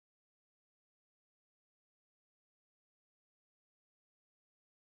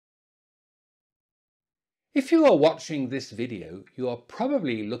If you are watching this video, you are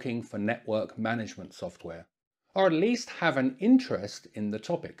probably looking for network management software, or at least have an interest in the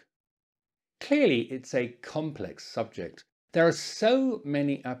topic. Clearly, it's a complex subject. There are so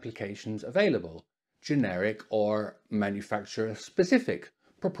many applications available, generic or manufacturer-specific,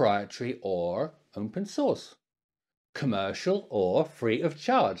 proprietary or open source, commercial or free of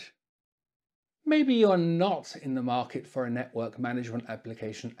charge. Maybe you're not in the market for a network management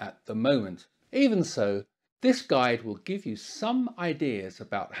application at the moment. Even so, this guide will give you some ideas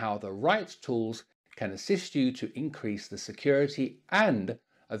about how the right tools can assist you to increase the security and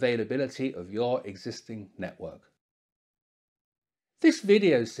availability of your existing network. This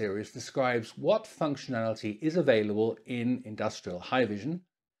video series describes what functionality is available in Industrial HiVision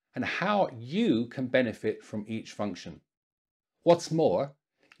and how you can benefit from each function. What's more,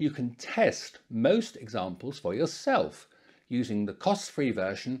 you can test most examples for yourself using the cost-free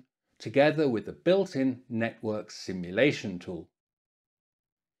version together with the built-in network simulation tool.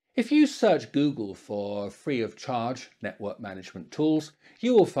 If you search Google for free of charge network management tools,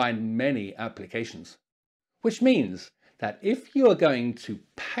 you will find many applications, which means that if you are going to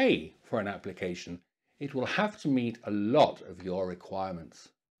pay for an application, it will have to meet a lot of your requirements.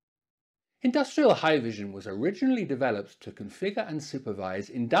 Industrial HiVision was originally developed to configure and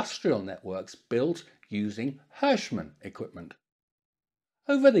supervise industrial networks built using Hirschman equipment.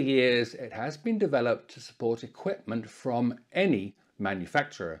 Over the years, it has been developed to support equipment from any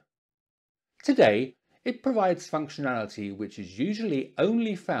manufacturer. Today, it provides functionality which is usually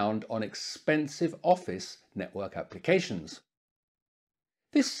only found on expensive office network applications.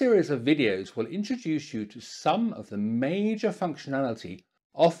 This series of videos will introduce you to some of the major functionality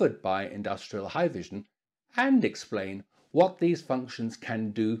offered by Industrial HiVision and explain what these functions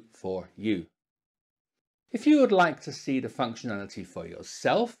can do for you. If you would like to see the functionality for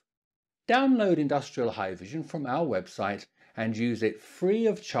yourself, download Industrial HiVision from our website and use it free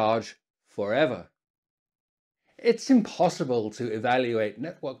of charge forever. It's impossible to evaluate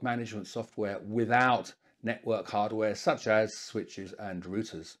network management software without network hardware such as switches and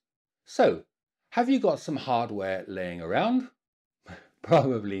routers. So, have you got some hardware laying around?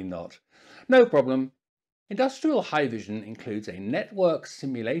 Probably not. No problem. Industrial HiVision includes a network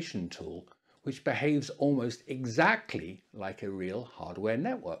simulation tool which behaves almost exactly like a real hardware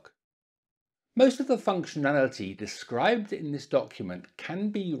network. Most of the functionality described in this document can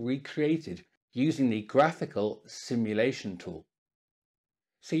be recreated using the graphical simulation tool.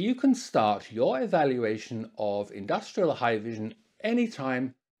 So you can start your evaluation of Industrial HiVision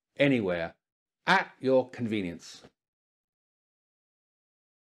anytime, anywhere, at your convenience.